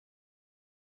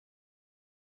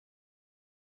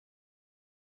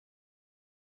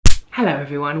Hello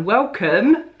everyone,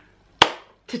 welcome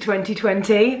to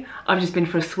 2020. I've just been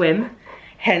for a swim,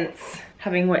 hence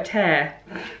having wet hair.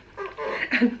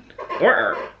 This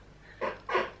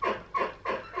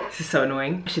is so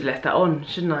annoying. I should have left that on,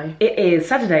 shouldn't I? It is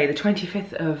Saturday the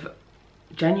 25th of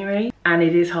January and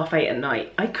it is 8:30 at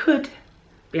night. I could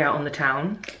be out on the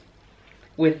town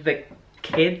with the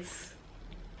kids,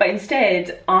 but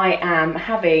instead I am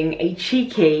having a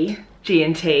cheeky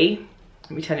G&T.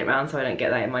 Let me turn it around so I don't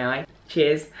get that in my eye.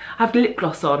 Cheers. I have lip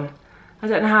gloss on. I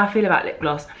don't know how I feel about lip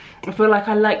gloss. I feel like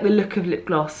I like the look of lip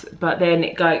gloss, but then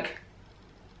it like...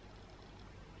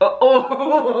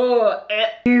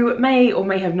 You may or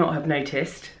may have not have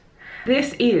noticed,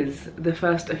 this is the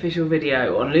first official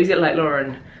video on Lose It Like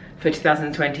Lauren for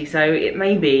 2020, so it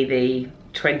may be the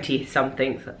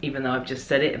 20-something, even though I've just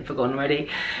said it and forgotten already.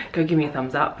 Go give me a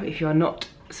thumbs up. If you are not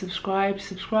subscribed,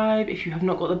 subscribe. If you have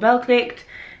not got the bell clicked,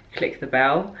 click the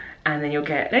bell and then you'll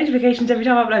get notifications every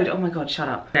time I upload. Oh my god, shut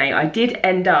up. Now, I did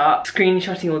end up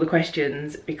screenshotting all the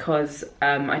questions because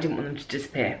I didn't want them to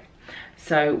disappear.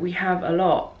 So we have a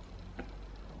lot.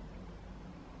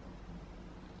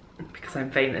 Because I'm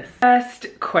famous.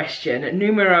 First question,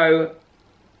 numero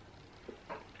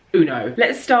uno.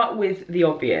 Let's start with the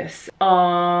obvious.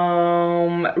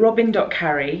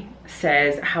 Robin.carry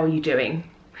says, how are you doing?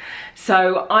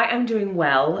 So I am doing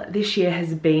well. This year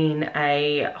has been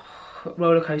a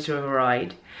roller coaster of a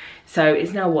ride. So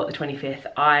it's now what, the 25th?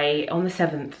 On the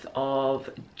 7th of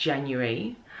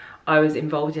January, I was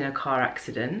involved in a car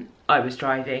accident. I was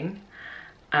driving.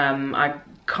 I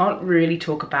can't really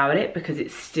talk about it because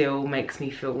it still makes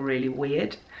me feel really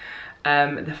weird.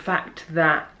 The fact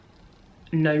that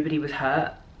nobody was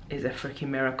hurt is a freaking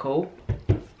miracle.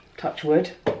 Touch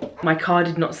wood. My car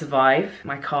did not survive.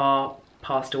 My car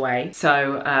passed away.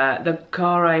 So the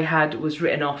car I had was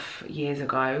written off years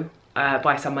ago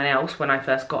by someone else when I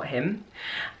first got him.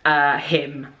 When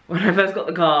I first got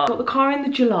the car. Got the car in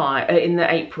the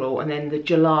April, and then the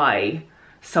July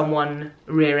someone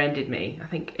rear-ended me. I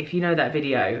think if you know that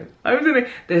video, I was in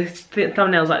the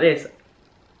thumbnail's like this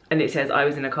and it says I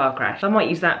was in a car crash. I might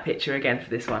use that picture again for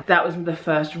this one. That was the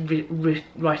first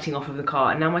writing off of the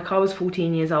car, and now my car was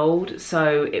 14 years old,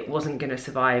 so it wasn't going to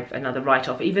survive another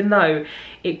write-off, even though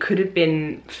it could have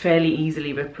been fairly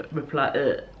easily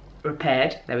repaired.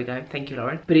 There we go, thank you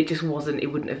Lauren. But it just wasn't, it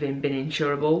wouldn't have been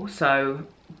insurable, so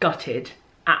gutted.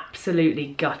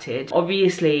 Absolutely gutted.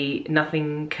 Obviously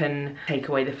nothing can take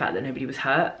away the fact that nobody was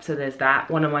hurt, so there's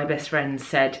that. One of my best friends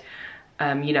said,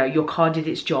 you know, your car did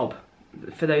its job.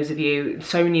 For those of you,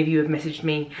 so many of you have messaged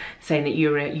me saying that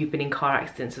you've been in car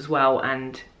accidents as well,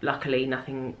 and luckily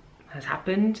nothing has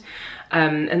happened.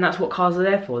 And that's what cars are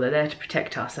there for. They're there to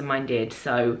protect us, and mine did.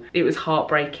 So it was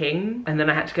heartbreaking, and then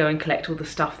I had to go and collect all the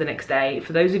stuff the next day.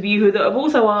 For those of you who have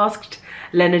also asked,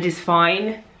 Leonard is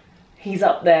fine. He's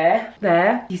up there.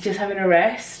 He's just having a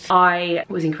rest. I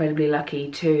was incredibly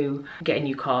lucky to get a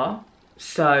new car.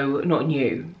 So, not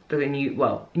new, but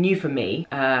new for me.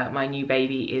 My new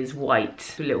baby is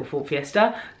white, a little Ford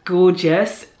Fiesta.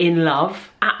 Gorgeous, in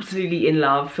love, absolutely in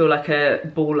love. Feel like a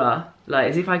baller, like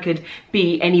as if I could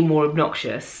be any more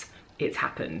obnoxious. It's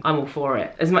happened. I'm all for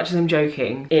it. As much as I'm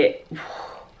joking,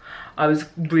 I was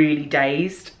really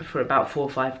dazed for about 4 or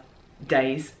 5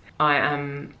 days. I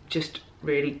am just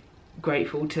really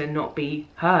grateful to not be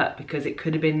hurt because it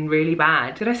could have been really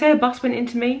bad. Did I say a bus went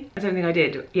into me? I don't think I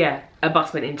did. Yeah, a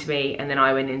bus went into me and then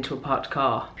I went into a parked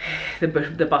car. The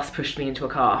bus pushed me into a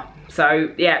car.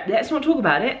 So yeah, let's not talk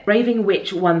about it. Raving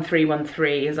Witch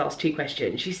 1313 has asked 2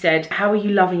 questions. She said, how are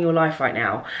you loving your life right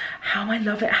now? How am I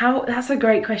loving it? That's a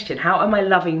great question. How am I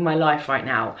loving my life right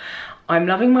now? I'm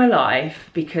loving my life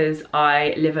because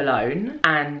I live alone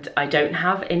and I don't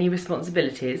have any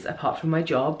responsibilities apart from my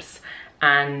jobs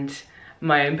and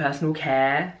my own personal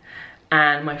care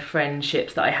and my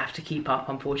friendships that I have to keep up,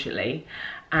 unfortunately,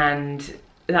 and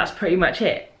that's pretty much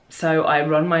it. So I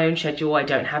run my own schedule. I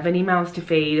don't have any mouths to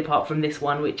feed apart from this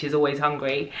one, which is always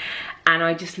hungry, and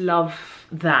I just love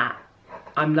that.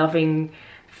 I'm loving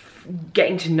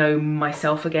getting to know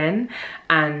myself again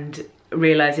and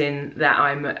realizing that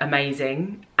I'm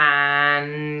amazing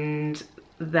and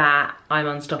that I'm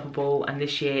unstoppable, and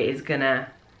this year is gonna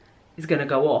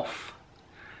go off.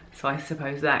 So I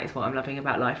suppose that is what I'm loving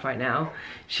about life right now.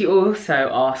 She also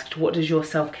asked, what does your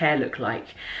self-care look like?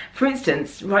 For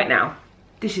instance, right now,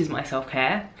 this is my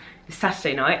self-care. It's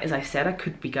Saturday night, as I said, I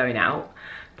could be going out,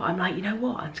 but I'm like, you know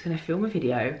what? I'm just gonna film a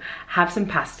video, have some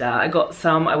pasta.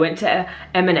 I went to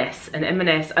M&S, and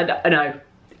M&S, I know,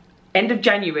 end of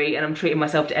January, and I'm treating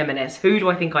myself to M&S. Who do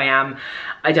I think I am?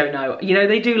 I don't know. You know,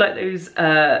 they do like those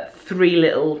 3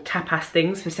 little tapas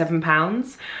things for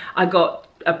 £7. I got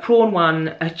a prawn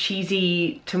one, a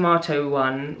cheesy tomato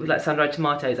one with like sun-dried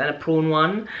tomatoes, and a prawn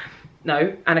one.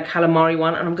 No, and a calamari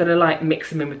one, and I'm gonna like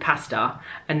mix them in with pasta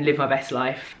and live my best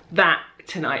life. That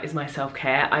tonight is my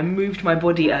self-care. I moved my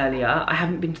body earlier. I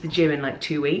haven't been to the gym in like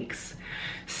 2 weeks.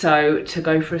 So to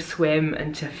go for a swim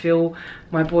and to feel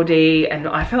my body, and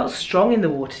I felt strong in the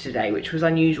water today, which was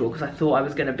unusual because I thought I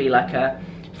was gonna be like a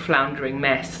floundering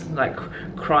mess, like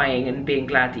crying and being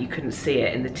glad that you couldn't see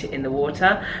it in the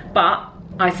water, but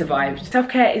I survived.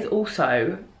 Self-care is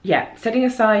also, yeah, setting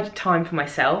aside time for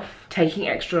myself, taking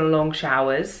extra long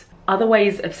showers. Other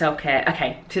ways of self-care.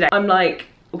 Okay, today I'm like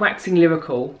waxing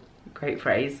lyrical, great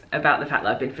phrase, about the fact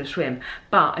that I've been for a swim,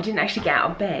 but I didn't actually get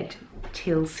out of bed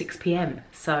till 6 p.m.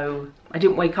 So I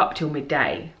didn't wake up till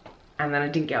midday, and then I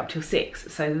didn't get up till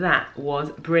 6, so that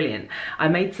was brilliant. I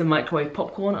made some microwave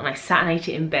popcorn and I sat and ate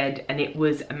it in bed, and it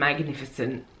was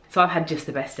magnificent. So I've had just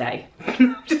the best day.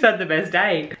 I've just had the best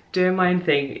day. Doing my own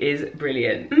thing is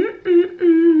brilliant.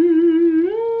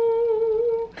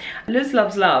 Luz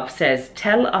Loves Love says,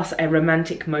 tell us a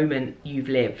romantic moment you've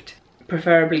lived.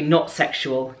 Preferably not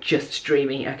sexual, just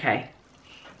dreamy. Okay.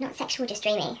 Not sexual, just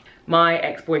dreamy. My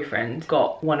ex-boyfriend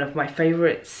got one of my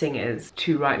favourite singers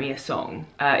to write me a song.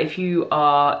 If you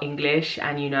are English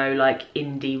and you know like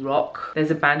indie rock, there's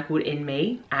a band called In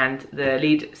Me, and the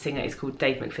lead singer is called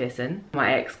Dave McPherson.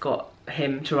 My ex got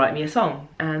him to write me a song,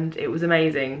 and it was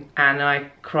amazing, and I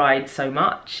cried so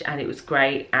much, and it was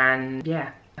great, and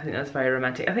yeah. I think that was very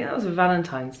romantic. I think that was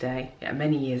Valentine's Day, yeah,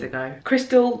 many years ago.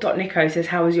 Crystal.Nico says,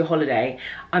 how was your holiday?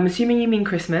 I'm assuming you mean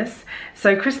Christmas.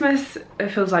 So Christmas, it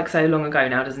feels like so long ago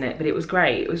now, doesn't it? But it was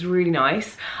great, it was really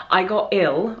nice. I got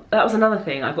ill, that was another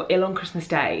thing, I got ill on Christmas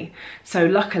Day. So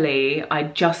luckily, I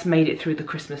just made it through the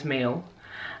Christmas meal.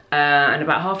 And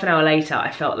about half an hour later,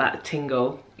 I felt that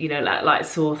tingle, you know, like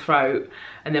sore throat,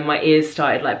 and then my ears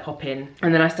started like popping,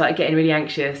 and then I started getting really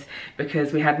anxious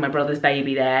because we had my brother's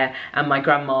baby there and my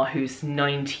grandma who's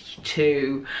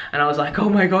 92, and I was like, oh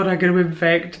my god, I'm gonna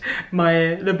infect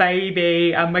the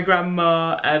baby and my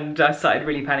grandma, and I started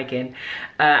really panicking.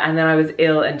 And then I was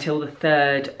ill until the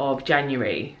 3rd of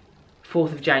January,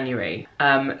 4th of January.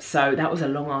 So that was a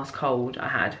long ass cold I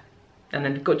had, and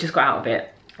then just got out of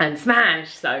it and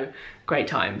smash, so great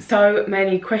times. So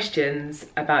many questions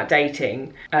about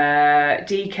dating.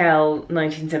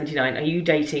 DKL1979, are you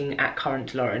dating at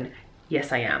current, Lauren?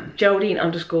 Yes, I am.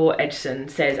 Geraldine_Edson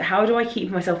says, how do I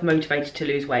keep myself motivated to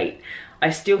lose weight?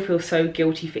 I still feel so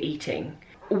guilty for eating.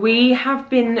 We have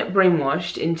been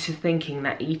brainwashed into thinking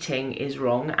that eating is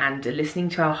wrong and listening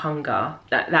to our hunger,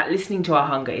 that listening to our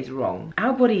hunger is wrong.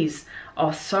 Our bodies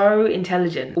are so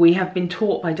intelligent. We have been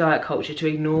taught by diet culture to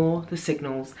ignore the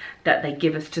signals that they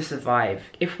give us to survive.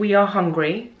 If we are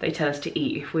hungry, they tell us to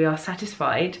eat. If we are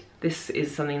satisfied, this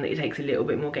is something that it takes a little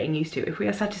bit more getting used to. If we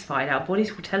are satisfied, our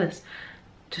bodies will tell us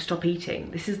to stop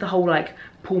eating. This is the whole like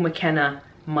Paul McKenna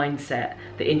mindset,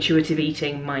 the intuitive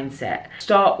eating mindset.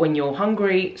 Start when you're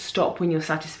hungry, stop when you're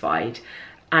satisfied,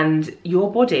 and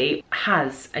your body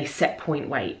has a set point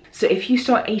weight. So if you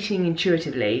start eating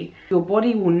intuitively, your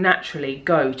body will naturally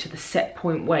go to the set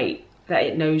point weight that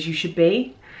it knows you should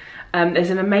be. There's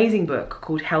an amazing book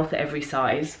called Health at Every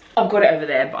Size. I've got it over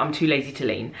there, but I'm too lazy to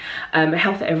lean.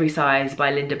 Health at Every Size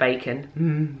by Linda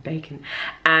Bacon. Bacon.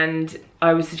 And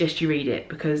I would suggest you read it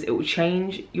because it will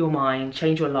change your mind,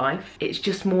 change your life. It's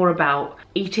just more about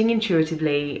eating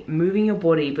intuitively, moving your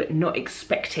body, but not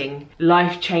expecting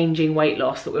life-changing weight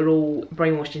loss that we're all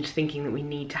brainwashed into thinking that we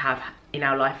need to have in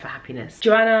our life for happiness.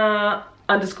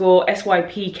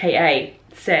 Joanna_SYPKA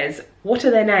says, what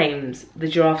are their names? The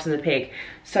giraffes and the pig.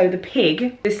 So the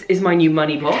pig, this is my new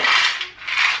money box.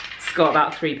 It's got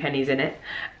about 3 pennies in it.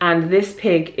 And this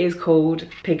pig is called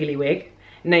Piggly-Wig,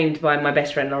 named by my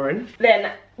best friend Lauren.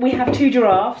 Then we have 2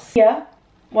 giraffes here.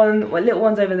 One little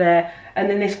one's over there, and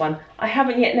then this one. I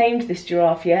haven't yet named this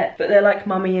giraffe yet, but they're like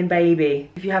mummy and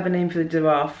baby. If you have a name for the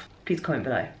giraffe, please comment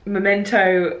below.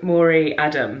 Memento Mori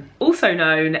Adam, also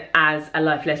known as A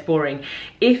Life Less Boring.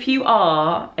 If you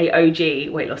are a OG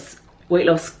weight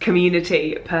loss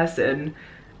community person,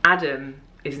 Adam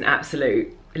is an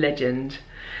absolute legend.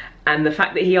 And the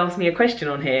fact that he asked me a question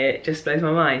on here just blows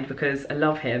my mind because I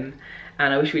love him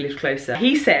and I wish we lived closer.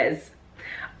 He says,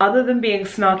 other than being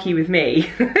snarky with me,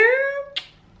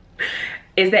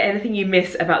 is there anything you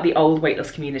miss about the old weight loss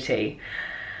community?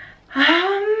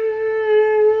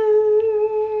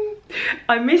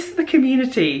 I miss the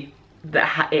community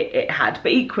that it had,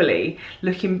 but equally,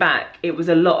 looking back, it was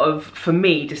a lot of, for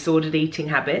me, disordered eating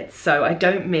habits, so I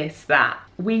don't miss that.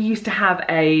 We used to have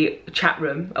a chat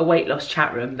room, a weight loss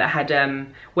chat room that had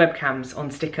webcams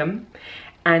on Stickum,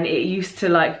 and it used to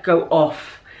like go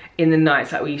off in the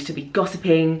nights. Like, we used to be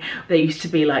gossiping, there used to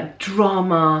be like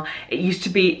drama, it used to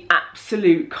be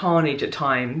absolute carnage at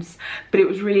times, but it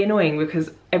was really annoying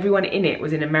because everyone in it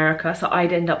was in America, so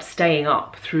I'd end up staying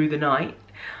up through the night.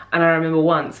 And I remember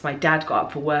once my dad got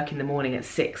up for work in the morning at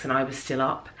 6 and I was still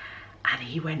up, and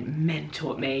he went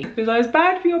mental at me because I was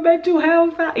bad for your mental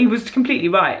health. He was completely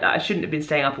right, like, I shouldn't have been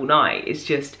staying up all night. It's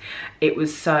just, it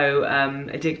was so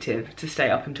addictive to stay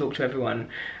up and talk to everyone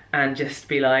and just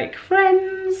be like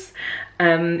friends.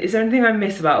 Is there anything I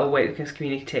miss about a weight loss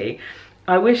community?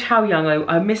 I miss how young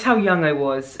I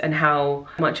was and how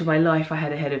much of my life I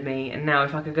had ahead of me, and now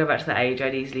if I could go back to that age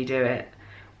I'd easily do it,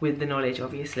 with the knowledge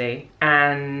obviously.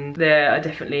 And there are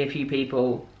definitely a few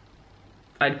people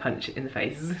I'd punch in the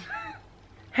face.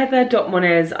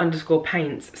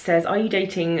 Heather.Monez_paints says, are you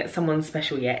dating someone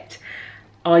special yet?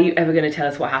 Are you ever going to tell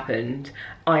us what happened?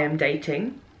 I am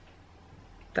dating.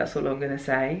 That's all I'm going to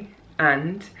say.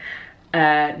 And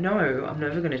no, I'm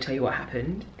never going to tell you what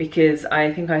happened, because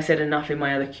I think I said enough in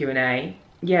my other Q&A.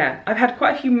 Yeah, I've had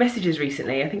quite a few messages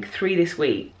recently, I think 3 this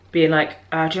week, being like,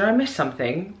 did I miss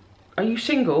something? Are you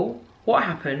single? What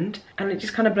happened? And it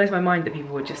just kind of blows my mind that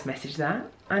people would just message that.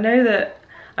 I know that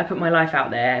I put my life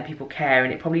out there and people care,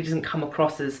 and it probably doesn't come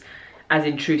across as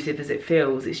intrusive as it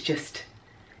feels. It's just,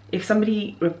 if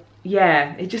somebody,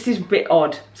 yeah, it just is a bit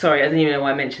odd. Sorry, I didn't even know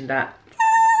why I mentioned that.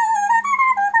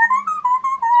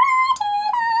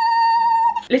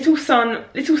 Little Sun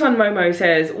Momo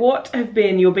says, what have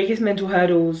been your biggest mental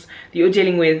hurdles that you're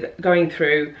dealing with going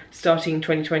through starting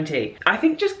 2020? I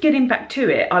think just getting back to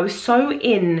it. I was so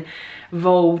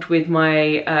involved with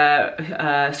my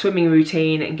swimming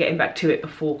routine and getting back to it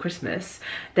before Christmas.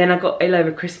 Then I got ill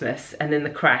over Christmas and then the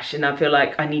crash, and I feel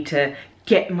like I need to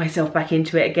get myself back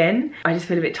into it again. I just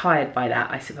feel a bit tired by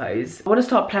that, I suppose. I want to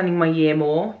start planning my year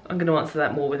more. I'm going to answer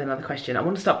that more with another question. I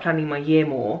want to start planning my year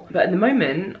more, but at the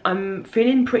moment I'm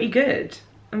feeling pretty good.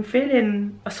 I'm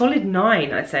feeling a solid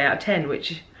 9, I'd say, out of 10,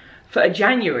 which for a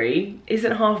January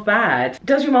isn't half bad.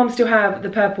 Does your mum still have the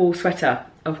purple sweater?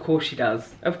 Of course she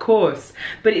does, of course,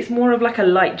 but it's more of like a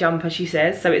light jumper, she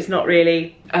says, so it's not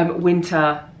really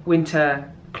winter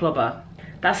clobber.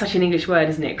 That's such an English word,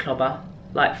 isn't it? Clobber,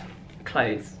 like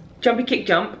clothes. Jumpy Kick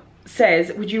Jump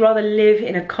says, would you rather live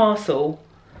in a castle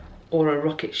or a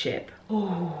rocket ship?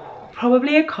 Oh,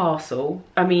 probably a castle.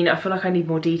 I mean, I feel like I need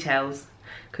more details,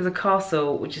 because a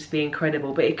castle would just be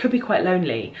incredible, but it could be quite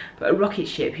lonely. But a rocket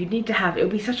ship, you'd need to have, it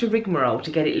would be such a rigmarole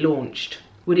to get it launched.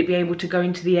 Would it be able to go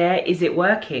into the air? Is it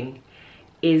working?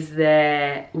 Would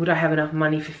I have enough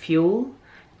money for fuel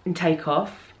and take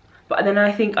off? But then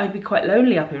I think I'd be quite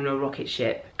lonely up in a rocket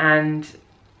ship, and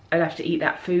I'd have to eat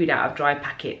that food out of dry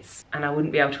packets, and I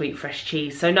wouldn't be able to eat fresh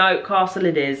cheese. So no, castle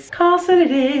it is. Castle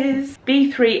it is.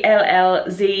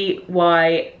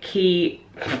 B3LLZY key,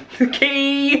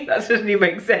 that doesn't even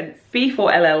make sense.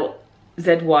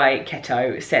 B4LLZY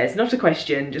Keto says, not a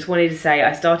question, just wanted to say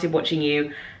I started watching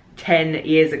you 10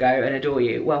 years ago and adore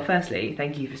you. Well, firstly,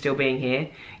 thank you for still being here.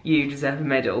 You deserve a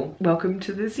medal. Welcome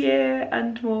to this year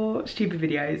and more stupid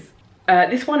videos.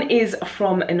 This one is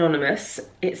from Anonymous.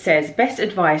 It says, best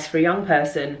advice for a young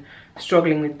person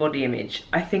struggling with body image.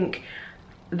 I think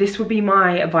this would be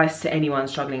my advice to anyone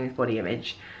struggling with body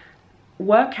image.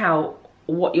 Work out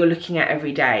what you're looking at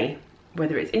every day,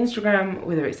 whether it's Instagram,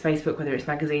 whether it's Facebook, whether it's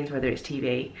magazines, whether it's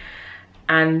TV,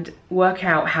 and work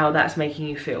out how that's making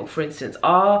you feel. For instance,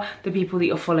 are the people that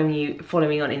you're following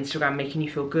on Instagram making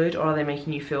you feel good, or are they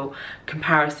making you feel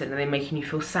comparison? Are they making you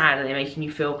feel sad? Are they making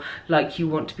you feel like you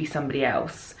want to be somebody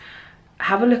else?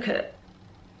 Have a look at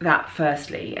that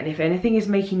firstly, and if anything is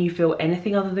making you feel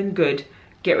anything other than good,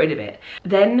 get rid of it.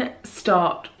 Then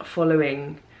start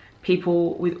following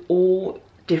people with all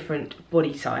different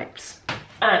body types,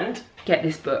 and get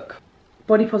this book,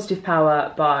 Body Positive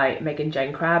Power by Megan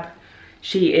Jane Crabb.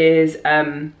 She is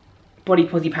Body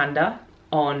Posy Panda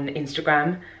on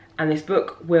Instagram, and this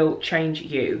book will change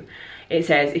you. It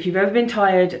says, if you've ever been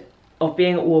tired of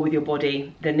being at war with your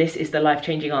body, then this is the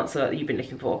life-changing answer that you've been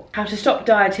looking for. How to stop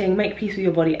dieting, make peace with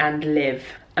your body, and live.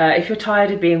 If you're tired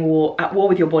of being at war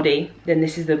with your body, then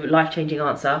this is the life-changing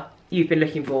answer you've been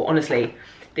looking for. Honestly,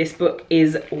 this book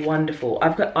is wonderful.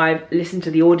 I've listened to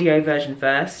the audio version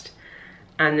first,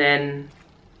 and then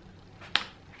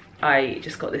I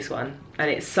just got this one,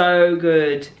 and it's so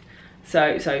good,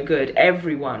 so good.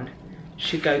 Everyone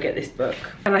should go get this book.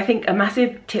 And I think a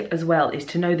massive tip as well is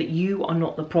to know that you are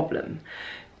not the problem.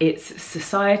 It's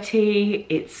society,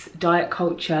 it's diet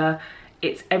culture,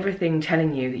 it's everything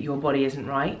telling you that your body isn't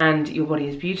right, and your body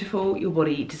is beautiful, your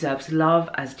body deserves love,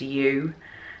 as do you,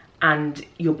 and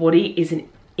your body is an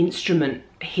instrument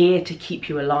here to keep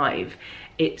you alive.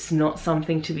 It's not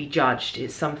something to be judged.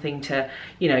 It's something to,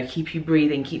 you know, keep you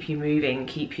breathing, keep you moving,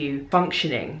 keep you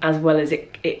functioning as well as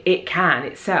it can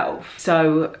itself.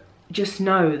 So just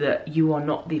know that you are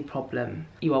not the problem.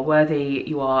 You are worthy,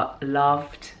 you are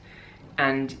loved,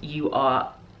 and you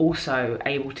are also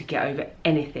able to get over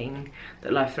anything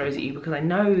that life throws at you, because I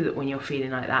know that when you're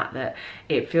feeling like that, that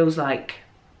it feels like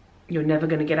you're never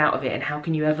going to get out of it. And how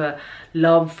can you ever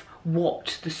love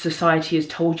what the society has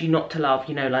told you not to love?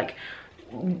 You know, like,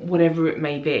 whatever it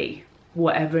may be,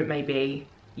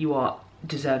 you are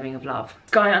deserving of love.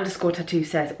 Sky_tattoo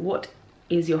says, what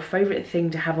is your favorite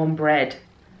thing to have on bread?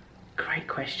 Great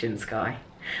question, Sky.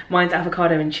 Mine's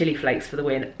avocado and chili flakes for the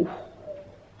win. Ooh.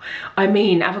 I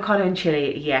mean, avocado and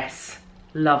chili, yes,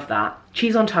 love that.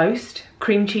 Cheese on toast,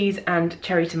 cream cheese and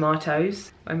cherry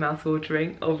tomatoes. My mouth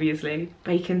watering, obviously.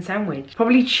 Bacon sandwich,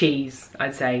 probably cheese.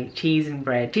 I'd say cheese and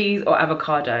bread. Cheese or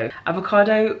avocado.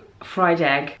 Avocado, fried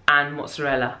egg and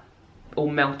mozzarella all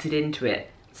melted into it,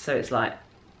 so it's like.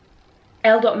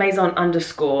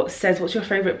 L.Maison_ says, what's your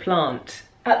favorite plant?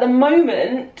 At the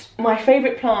moment, my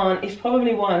favorite plant is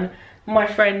probably one my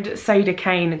friend Sada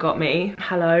Kane got me.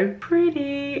 Hello.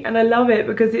 Pretty. And I love it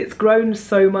because it's grown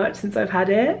so much since I've had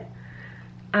it,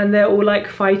 and they're all like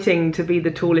fighting to be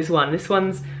the tallest one. This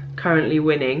one's currently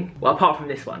winning, well, apart from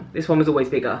this one was always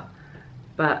bigger,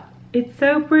 but it's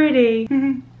so pretty.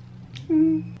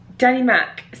 Danny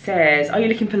Mac says, are you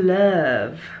looking for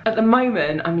love? At the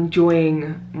moment, I'm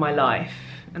enjoying my life,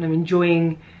 and I'm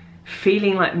enjoying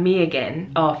feeling like me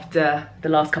again after the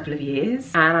last couple of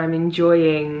years, and I'm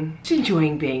enjoying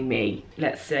being me.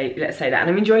 Let's say that. And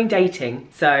I'm enjoying dating.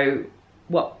 So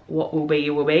what will be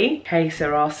will be. Hey,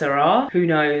 Sarah. Who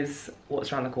knows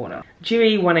what's around the corner?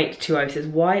 Dewey1820 says,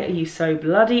 why are you so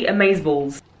bloody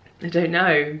amazeballs? I don't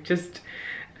know. Just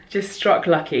struck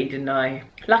lucky, didn't I?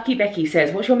 Lucky Becky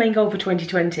says, what's your main goal for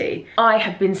 2020? I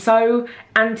have been so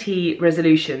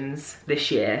anti-resolutions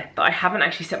this year that I haven't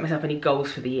actually set myself any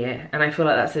goals for the year, and I feel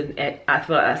like that's an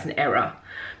error,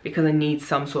 because I need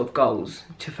some sort of goals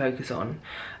to focus on.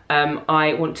 One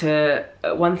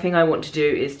thing I want to do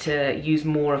is to use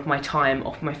more of my time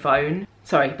off my phone.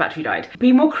 Sorry, battery died.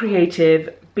 Be more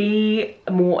creative, be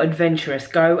more adventurous,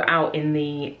 go out in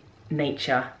the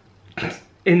nature.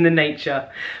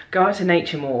 Go out to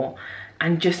nature more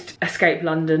and just escape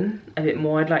London a bit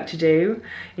more. I'd like to do.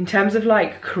 In terms of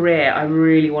like career, I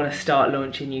really want to start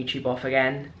launching YouTube off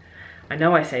again. I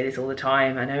know I say this all the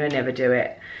time, I know I never do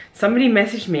it. Somebody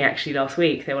messaged me actually last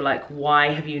week. They were like,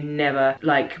 why have you never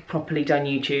like properly done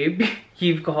YouTube?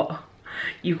 You've got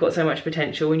so much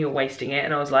potential and you're wasting it.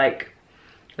 And I was like,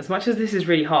 as much as this is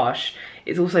really harsh,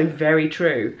 it's also very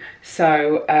true.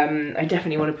 So I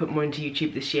definitely want to put more into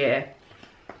YouTube this year.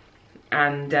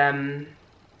 And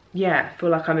yeah, I feel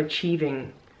like I'm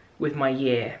achieving with my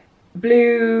year.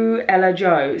 Blue Ella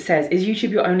Joe says, is YouTube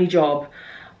your only job?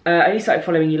 I only started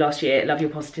following you last year. Love your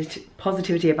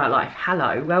positivity about life.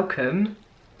 Hello, welcome.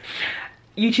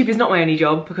 YouTube is not my only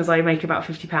job because I make about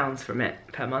 £50 from it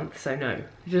per month. So no,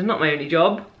 it is not my only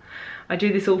job. I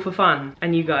do this all for fun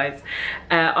and you guys.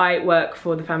 I work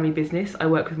for the family business. I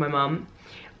work with my mum.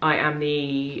 I am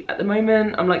at the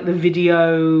moment, I'm like the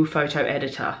video photo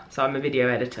editor. So I'm a video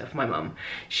editor for my mum.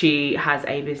 She has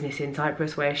a business in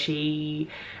Cyprus where she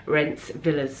rents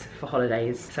villas for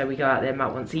holidays. So we go out there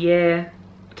about once a year,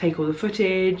 take all the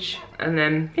footage, and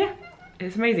then, yeah,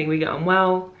 it's amazing. We get on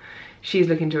well. She's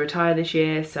looking to retire this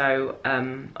year, so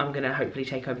I'm gonna hopefully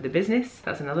take over the business.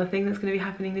 That's another thing that's gonna be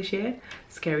happening this year.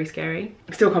 Scary, scary.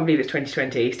 Still can't believe it's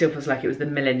 2020. Still feels like it was the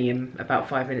millennium about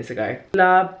 5 minutes ago.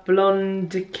 La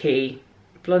Blondiki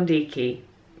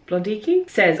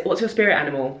says, what's your spirit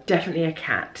animal? Definitely a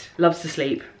cat. Loves to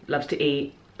sleep, loves to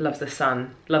eat, loves the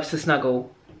sun, loves to snuggle,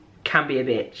 can be a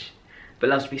bitch, but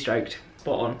loves to be stroked.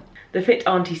 Spot on. The Fit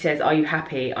Auntie says, are you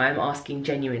happy? I am asking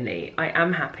genuinely. I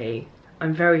am happy.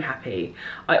 I'm very happy.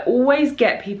 I always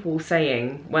get people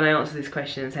saying, when I answer this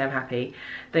question and say I'm happy,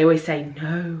 they always say,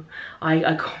 no,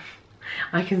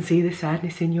 I can see the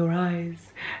sadness in your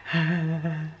eyes.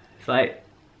 It's like,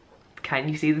 can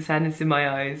you see the sadness in my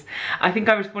eyes? I think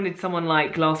I responded to someone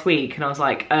like last week and I was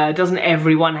like, doesn't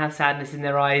everyone have sadness in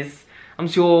their eyes? I'm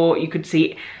sure you could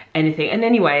see anything. And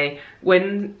anyway,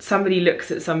 when somebody looks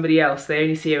at somebody else, they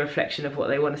only see a reflection of what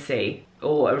they want to see,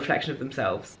 or a reflection of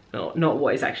themselves, not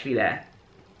what is actually there.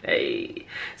 Hey.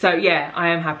 So yeah, I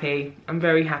am happy. I'm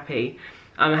very happy.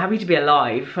 I'm happy to be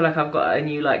alive. I feel like I've got a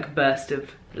new like burst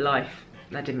of life.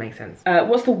 That didn't make sense.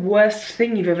 What's the worst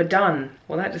thing you've ever done?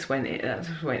 Well, that just went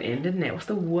in, didn't it? What's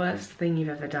the worst thing you've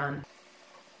ever done?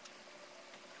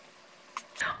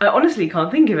 I honestly can't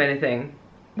think of anything.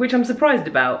 which I'm surprised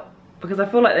about because I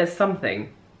feel like there's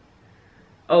something.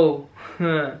 Oh,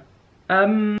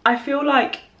 I feel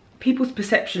like people's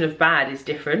perception of bad is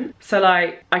different. So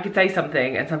like, I could say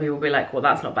something and some people will be like, well,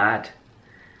 that's not bad.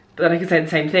 But then I could say the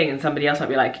same thing and somebody else might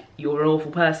be like, you're an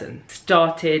awful person.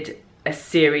 Started a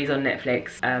series on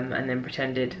Netflix and then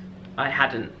pretended I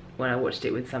hadn't when I watched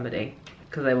it with somebody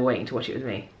because they were waiting to watch it with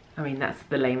me. I mean, that's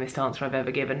the lamest answer I've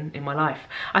ever given in my life.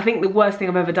 I think the worst thing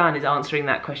I've ever done is answering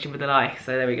that question with a lie,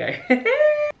 so there we go.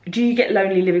 Do you get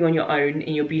lonely living on your own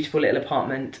in your beautiful little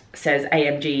apartment, says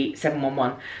AMG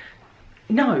 711.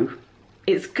 No,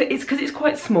 it's because it's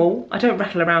quite small. I don't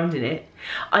rattle around in it.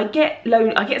 I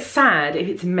get sad if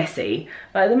it's messy.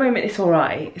 Like at the moment it's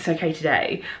alright, it's okay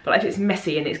today. But like if it's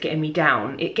messy and it's getting me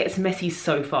down, it gets messy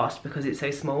so fast because it's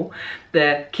so small.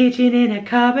 The kitchen in a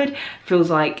cupboard feels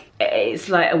like it's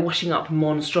like a washing up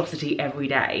monstrosity every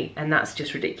day, and that's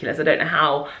just ridiculous. I don't know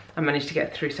how I managed to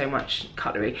get through so much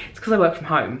cutlery. It's because I work from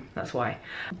home, that's why.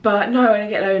 But no, I don't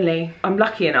get lonely. I'm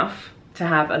lucky enough to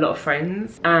have a lot of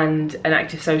friends and an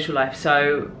active social life,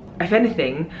 so if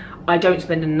anything I don't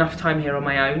spend enough time here on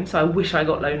my own, so I wish I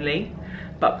got lonely,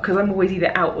 but because I'm always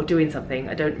either out or doing something,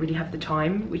 I don't really have the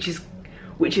time, which is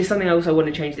something I also want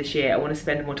to change this year. I want to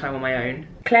spend more time on my own.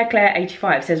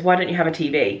 Claire85 says, why don't you have a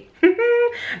TV?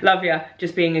 Love ya,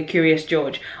 just being a curious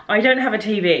George. I don't have a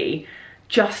TV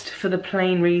just for the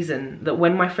plain reason that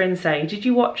when my friends say, did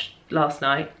you watch last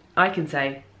night? I can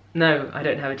say, no, I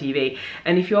don't have a TV.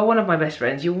 And if you're one of my best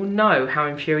friends, you will know how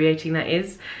infuriating that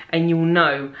is, and you will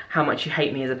know how much you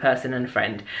hate me as a person and a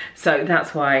friend. So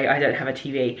that's why I don't have a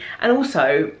TV. And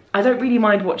also, I don't really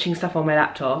mind watching stuff on my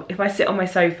laptop. If I sit on my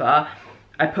sofa,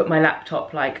 I put my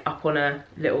laptop like up on a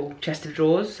little chest of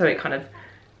drawers, so it kind of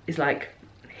is like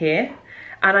here.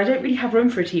 And I don't really have room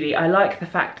for a TV. I like the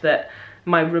fact that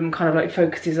my room kind of like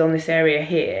focuses on this area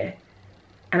here,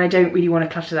 and I don't really want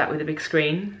to clutter that with a big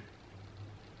screen.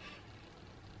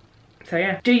 So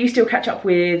yeah. Do you still catch up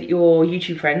with your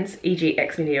YouTube friends, e.g.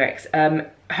 X. Her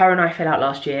and I fell out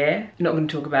last year. Not going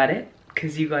to talk about it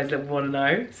because you guys don't want to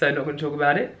know, so not going to talk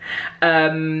about it.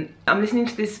 I'm listening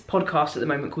to this podcast at the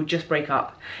moment called Just Break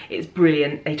Up. It's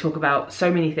brilliant. They talk about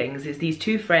so many things. It's these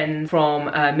two friends from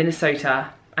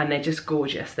Minnesota, and they're just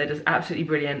gorgeous. They're just absolutely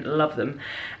brilliant. Love them.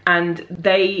 And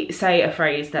they say a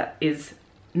phrase that is,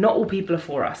 not all people are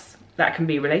for us. That can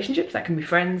be relationships, that can be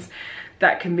friends,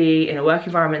 that can be in a work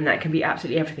environment, that can be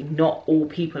absolutely everything. Not all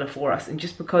people are for us. And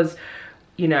just because,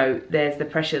 you know, there's the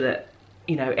pressure that,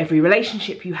 you know, every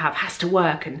relationship you have has to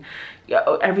work, and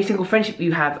every single friendship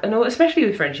you have, and especially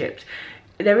with friendships,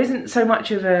 there isn't so much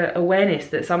of a awareness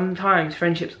that sometimes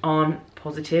friendships aren't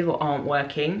positive or aren't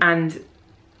working, and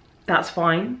that's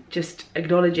fine. Just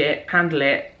acknowledge it, handle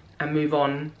it, and move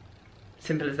on.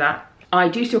 Simple as that. I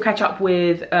do still catch up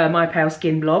with My Pale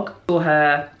Skin blog. Saw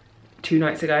her 2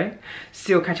 nights ago.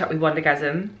 Still catch up with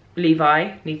Wondergasm.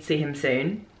 Levi, need to see him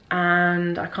soon.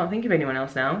 And I can't think of anyone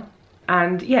else now.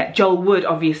 And yeah, Joel Wood,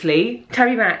 obviously.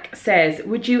 Terry Mack says,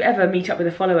 would you ever meet up with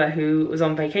a follower who was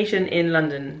on vacation in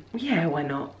London? Yeah, why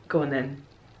not? Go on then.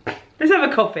 Let's have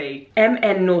a coffee.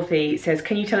 MN Northy says,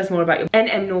 can you tell us more about your...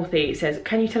 NM Northy says,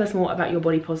 can you tell us more about your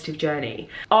body positive journey?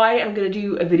 I am going to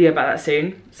do a video about that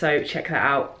soon, so check that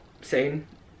out soon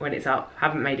when it's up.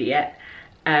 Haven't made it yet,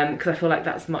 because I feel like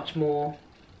that's much more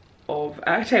of...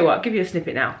 I'll tell you what, I'll give you a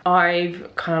snippet now.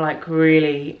 I've kind of like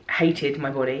really hated my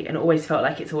body and always felt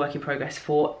like it's a work in progress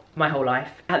for my whole life.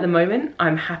 At the moment,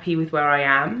 I'm happy with where I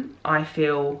am. I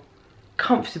feel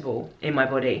comfortable in my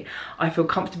body. I feel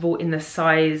comfortable in the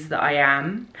size that I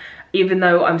am, even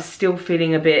though I'm still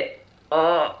feeling a bit,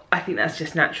 I think that's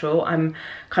just natural. I'm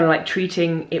kind of like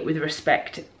treating it with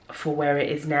respect for where it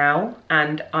is now,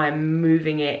 and I'm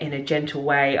moving it in a gentle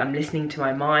way. I'm listening to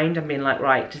my mind. I'm being like,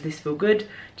 right, does this feel good?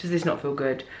 Does this not feel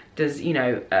good? Does, you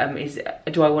know,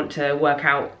 do I want to work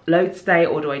out loads today,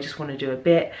 or do I just want to do a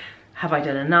bit? Have I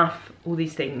done enough? All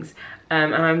these things.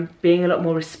 And I'm being a lot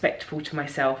more respectful to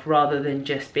myself, rather than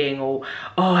just being all,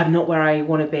 oh, I'm not where I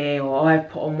want to be, or oh, I've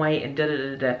put on weight and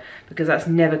da-da-da-da, because that's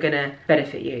never gonna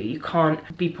benefit you. You can't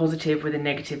be positive with a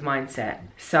negative mindset.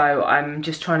 So I'm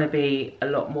just trying to be a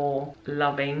lot more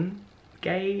loving.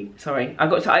 Sorry,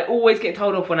 I always get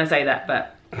told off when I say that,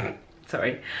 but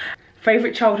sorry.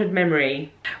 Favourite childhood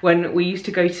memory? When we used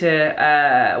to go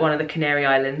to one of the Canary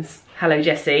Islands. Hello,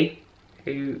 Jessie,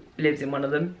 who lives in one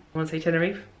of them. I want to say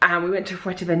Tenerife. And we went to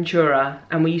Fuerteventura,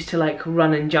 and we used to like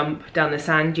run and jump down the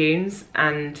sand dunes,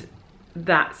 and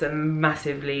that's a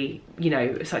massively, you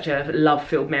know, such a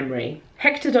love-filled memory.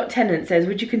 Hector.Tenant says,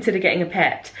 would you consider getting a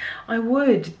pet? I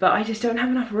would, but I just don't have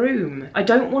enough room. I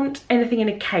don't want anything in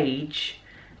a cage,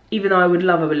 even though I would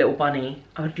love a little bunny,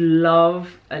 I would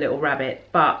love a little rabbit,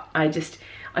 but I just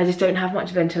don't have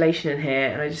much ventilation in here,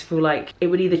 and I just feel like it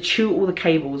would either chew all the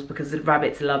cables, because the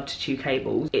rabbits love to chew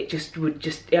cables. I just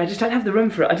don't have the room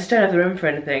for it. I just don't have the room for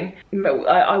anything. But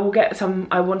I will get some.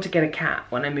 I want to get a cat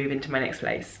when I move into my next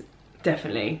place.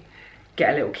 Definitely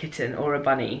get a little kitten or a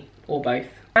bunny or both.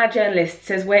 Our journalist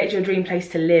says, where is your dream place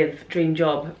to live? Dream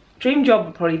job? Dream job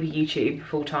would probably be YouTube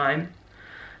full time,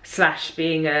 /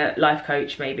 being a life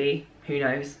coach maybe, who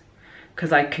knows,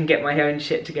 because I can get my own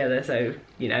shit together, so,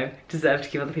 you know, deserve to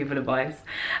give other people advice.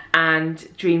 And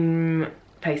dream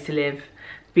place to live,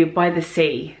 be by the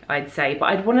sea, I'd say, but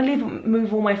I'd want to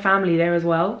move all my family there as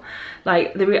well.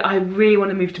 Like, I really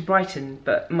want to move to Brighton,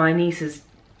 but my niece is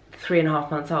 3.5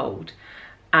 months old,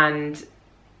 and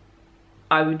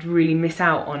I would really miss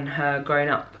out on her growing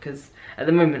up, because at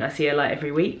the moment I see her like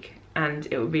every week, and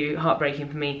it would be heartbreaking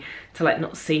for me to like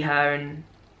not see her and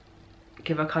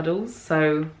give her cuddles.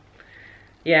 So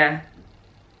yeah,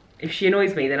 if she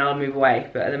annoys me, then I'll move away,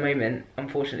 but at the moment,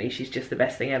 unfortunately, she's just the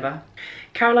best thing ever.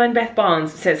 Caroline Beth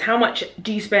Barnes says, how much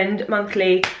do you spend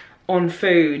monthly on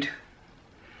food?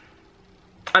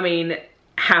 I mean,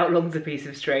 how long's a piece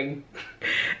of string?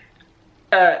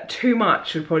 Too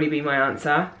much would probably be my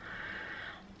answer.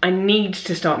 I need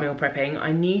to start meal prepping.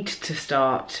 I need to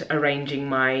start arranging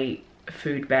my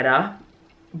food better,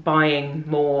 buying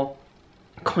more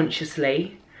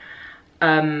consciously,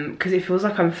 because it feels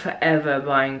like I'm forever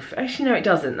buying. Actually, no, it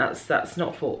doesn't. That's not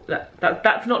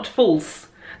that's not false.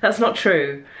 That's not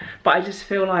true. But I just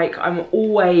feel like I'm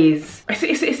always.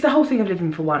 It's the whole thing of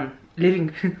living for one, living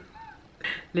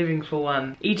for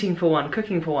one, eating for one,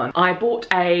 cooking for one. I bought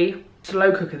a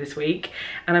slow cooker this week,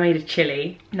 and I made a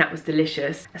chili, and that was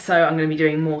delicious. So I'm going to be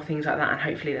doing more things like that, and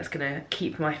hopefully that's going to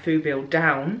keep my food bill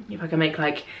down. If I can make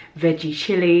like veggie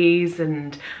chilies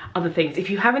and other things. If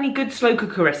you have any good slow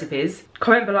cooker recipes,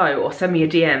 comment below or send me a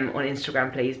DM on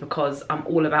Instagram, please, because I'm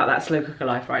all about that slow cooker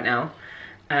life right now.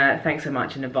 Thanks so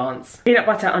much in advance. Peanut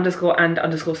butter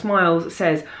 _ smiles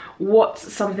says,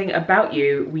 what's something about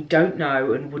you we don't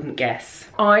know and wouldn't guess?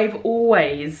 I've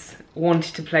always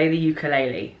wanted to play the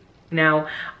ukulele. Now,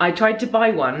 I tried to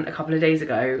buy one a couple of days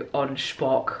ago on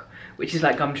Spock, which is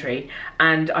like Gumtree,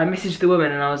 and I messaged the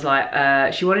woman and I was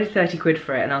like, she wanted 30 quid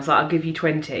for it, and I was like, I'll give you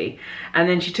 20. And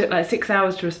then she took like 6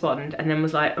 hours to respond, and then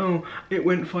was like, oh, it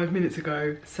went 5 minutes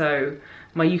ago. So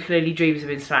my ukulele dreams have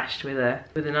been slashed with a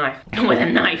knife. With a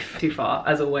knife, too far,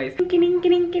 as always. I mean,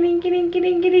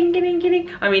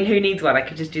 who needs one? I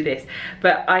could just do this.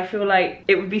 But I feel like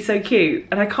it would be so cute,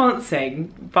 and I can't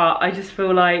sing, but I just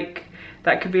feel like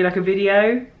that could be like a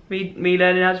video, me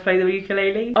learning how to play the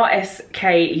ukulele.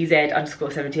 RSKEZ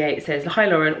 _ 78 says, hi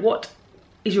Lauren, what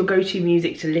is your go-to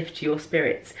music to lift your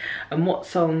spirits, and what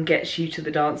song gets you to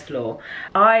the dance floor?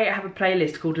 I have a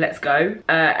playlist called Let's Go,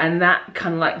 and that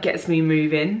kind of like gets me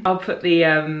moving. I'll put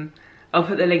the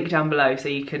link down below so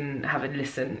you can have a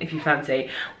listen if you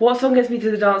fancy. What song gets me to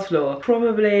the dance floor?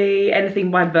 Probably anything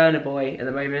by Burna Boy at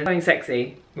the moment. Something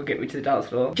sexy will get me to the dance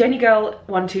floor. Jenny Girl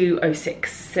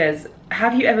 1206 says,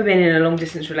 have you ever been in a long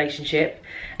distance relationship,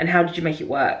 and how did you make it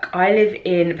work? I live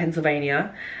in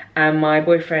Pennsylvania and my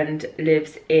boyfriend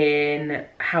lives in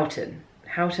Houghton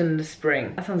the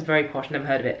Spring. That sounds very posh, never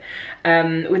heard of it.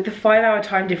 With the 5-hour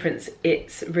time difference,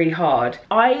 it's really hard.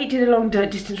 I did a long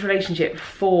distance relationship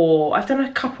I've done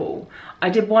a couple. I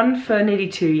did one for nearly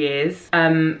 2 years,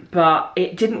 but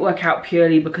it didn't work out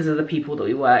purely because of the people that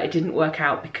we were. It didn't work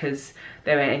out because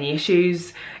there weren't any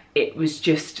issues. It was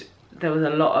just, there was a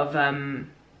lot of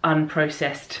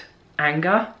unprocessed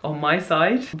anger on my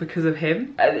side because of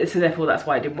him, so therefore that's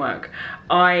why it didn't work.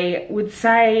 I would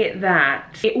say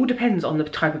that it all depends on the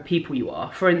type of people you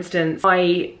are. For instance,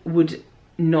 I would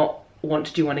not want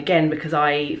to do one again because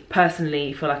I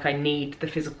personally feel like I need the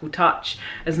physical touch.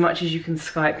 As much as you can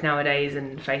Skype nowadays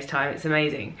and FaceTime, it's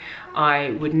amazing.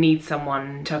 I would need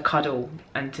someone to cuddle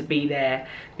and to be there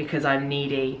because I'm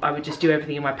needy. I would just do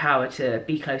everything in my power to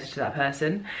be closer to that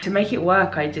person. To make it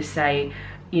work, I just say,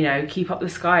 you know, keep up the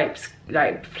Skypes,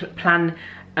 like plan.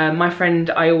 My friend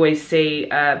I always see,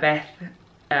 Beth,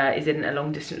 is in a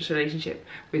long distance relationship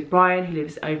with Brian, who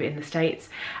lives over in the States,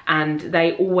 and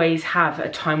they always have a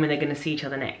time when they're going to see each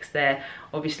other next. They're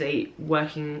obviously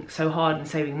working so hard and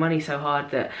saving money so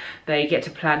hard that they get to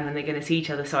plan when they're going to see each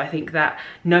other. So I think that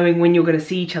knowing when you're going to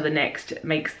see each other next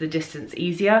makes the distance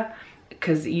easier,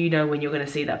 because you know when you're going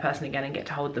to see that person again and get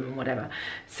to hold them and whatever.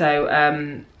 So I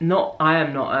am not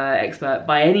an expert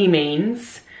by any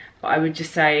means, but I would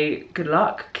just say good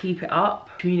luck, keep it up,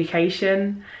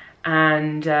 communication,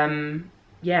 and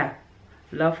yeah,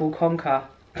 love will conquer.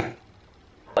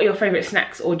 are your favourite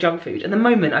snacks or junk food? At the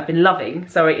moment, I've been loving,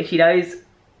 sorry if she knows,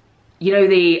 you know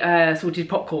the salted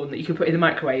popcorn that you can put in the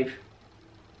microwave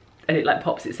and it like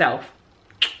pops itself?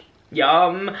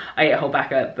 Yum! I ate a whole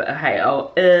bag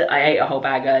I ate a whole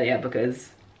bag earlier because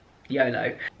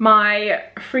YOLO. My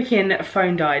freaking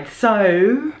phone died.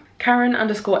 So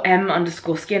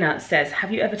Karen_M_Skinner says,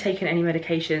 have you ever taken any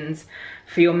medications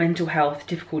for your mental health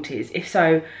difficulties? If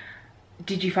so,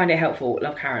 did you find it helpful?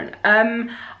 Love, Karen.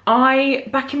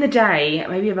 Back in the day,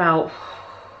 maybe about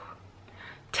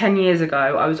 10 years ago,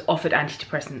 I was offered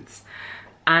antidepressants,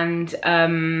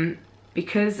 and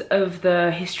because of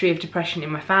the history of depression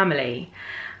in my family,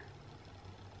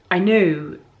 I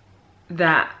knew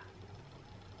that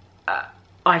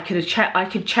I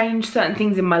could change certain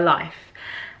things in my life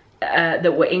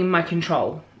that were in my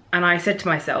control. And I said to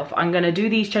myself, I'm going to do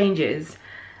these changes,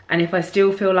 and if I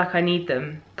still feel like I need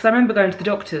them, because I remember going to the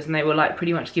doctors and they were like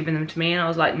pretty much giving them to me, and I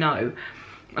was like, no,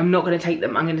 I'm not going to take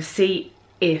them. I'm going to see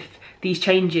if these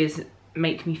changes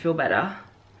make me feel better,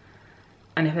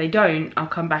 and if they don't, I'll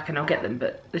come back and I'll get them.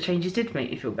 But the changes did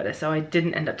make me feel better, so I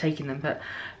didn't end up taking them. But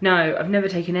no, I've never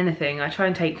taken anything. I try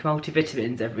and take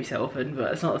multivitamins every so often,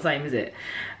 but it's not the same, is it?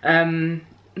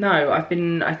 No, I've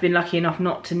been lucky enough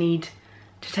not to need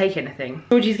to take anything.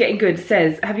 Georgie's Getting Good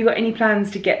says, have you got any plans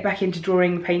to get back into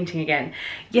drawing and painting again?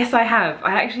 Yes, I have.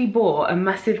 I actually bought a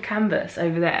massive canvas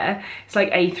over there. It's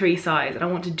like A3 size, and I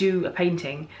want to do a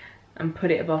painting and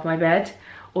put it above my bed.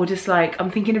 Or just like,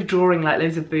 I'm thinking of drawing like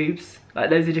loads of boobs,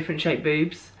 like loads of different shaped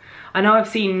boobs. I know I've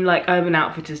seen like Urban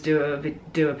Outfitters do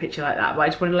a picture like that, but I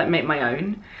just want to like make my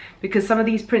own, because some of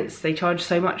these prints, they charge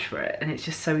so much for it and it's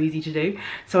just so easy to do.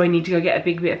 So I need to go get a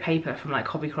big bit of paper from like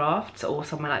Hobby Crafts or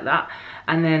somewhere like that,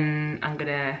 and then I'm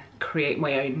gonna create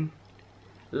my own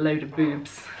load of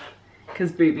boobs,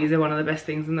 because boobies are one of the best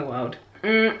things in the world.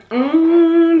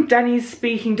 Danny's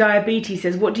Speaking Diabetes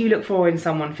says, what do you look for in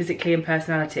someone physically and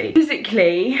personality?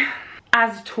 Physically,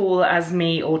 as tall as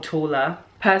me or taller.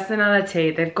 Personality,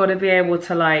 they've got to be able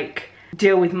to like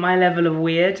deal with my level of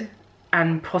weird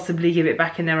and possibly give it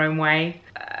back in their own way.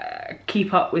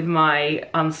 Keep up with my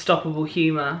unstoppable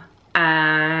humour,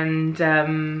 and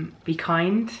be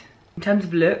kind. In terms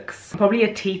of looks, I'm probably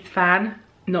a teeth fan.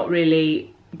 Not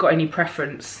really got any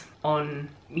preference on,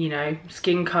 you know,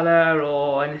 skin colour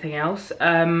or anything else.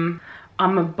 I'm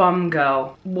a bum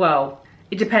girl. Well,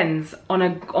 it depends. On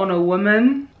a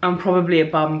woman, I'm probably a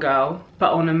bum girl,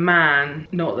 but on a man,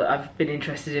 not that I've been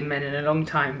interested in men in a long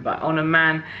time, but on a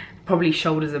man, probably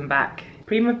shoulders and back.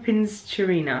 Prima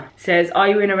Pincerina says, are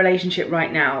you in a relationship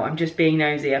right now? I'm just being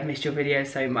nosy, I've missed your videos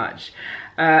so much.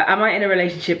 Am I in a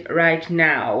relationship right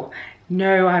now?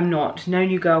 No, I'm not. No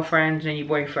new girlfriend, no new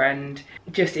boyfriend.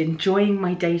 Just enjoying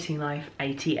my dating life,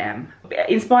 ATM.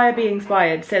 Inspire Be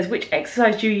Inspired says, which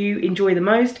exercise do you enjoy the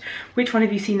most? Which one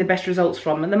have you seen the best results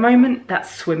from? At the moment, that's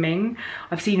swimming.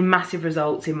 I've seen massive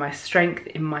results in my strength,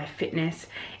 in my fitness,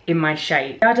 in my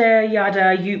shape. Yada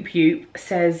yada yoop yoop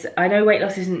says, I know weight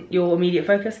loss isn't your immediate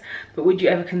focus, but would you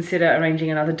ever consider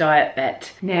arranging another diet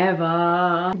bet?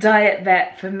 Never. Diet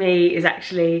bet for me is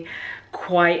actually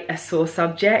quite a sore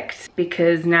subject,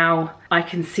 because now I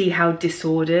can see how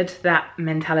disordered that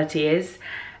mentality is,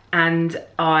 and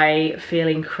I feel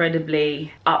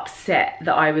incredibly upset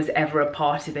that I was ever a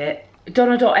part of it.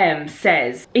 Donna.M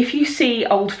says, if you see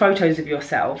old photos of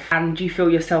yourself and you feel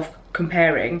yourself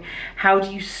comparing, how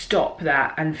do you stop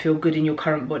that and feel good in your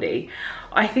current body?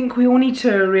 I think we all need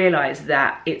to realise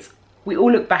that we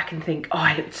all look back and think, oh,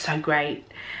 I looked so great,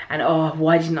 and oh,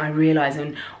 why didn't I realise,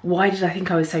 and why did I think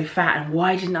I was so fat, and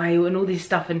why didn't I, and all this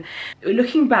stuff. And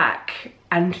looking back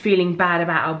and feeling bad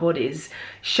about our bodies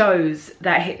shows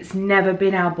that it's never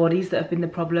been our bodies that have been the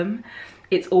problem.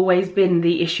 It's always been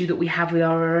the issue that we have with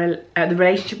the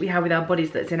relationship we have with our bodies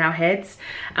that's in our heads.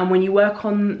 And when you work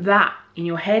on that in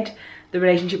your head, the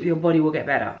relationship with your body will get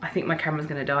better. I think my camera's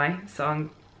gonna die, so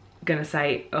I'm gonna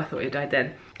say, oh, I thought it died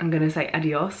then. I'm gonna say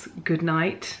adios, good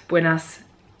night, buenas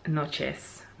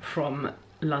noches from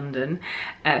London.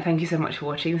 Thank you so much for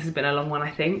watching. This has been a long one, I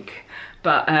think,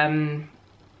 but I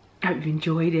hope you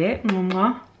enjoyed it.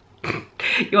 Mwah.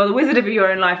 You're the wizard of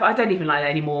your own life. I don't even like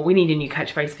that anymore. We need a new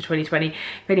catchphrase for 2020. If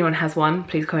anyone has one,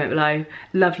 please comment below.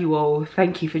 Love you all.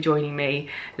 Thank you for joining me.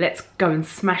 Let's go and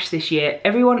smash this year.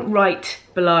 Everyone write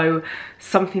below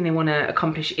something they want to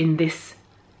accomplish in this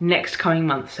next coming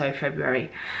month, so February.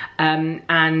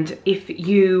 And if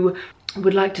you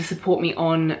would like to support me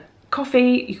on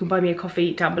coffee, you can buy me a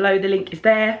coffee down below. The link is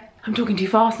there. I'm talking too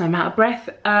fast and I'm out of breath.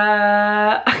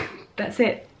 That's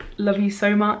it. Love you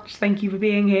so much. Thank you for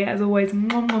being here as always.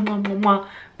 Mwah, mwah, mwah, mwah, mwah.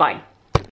 Bye.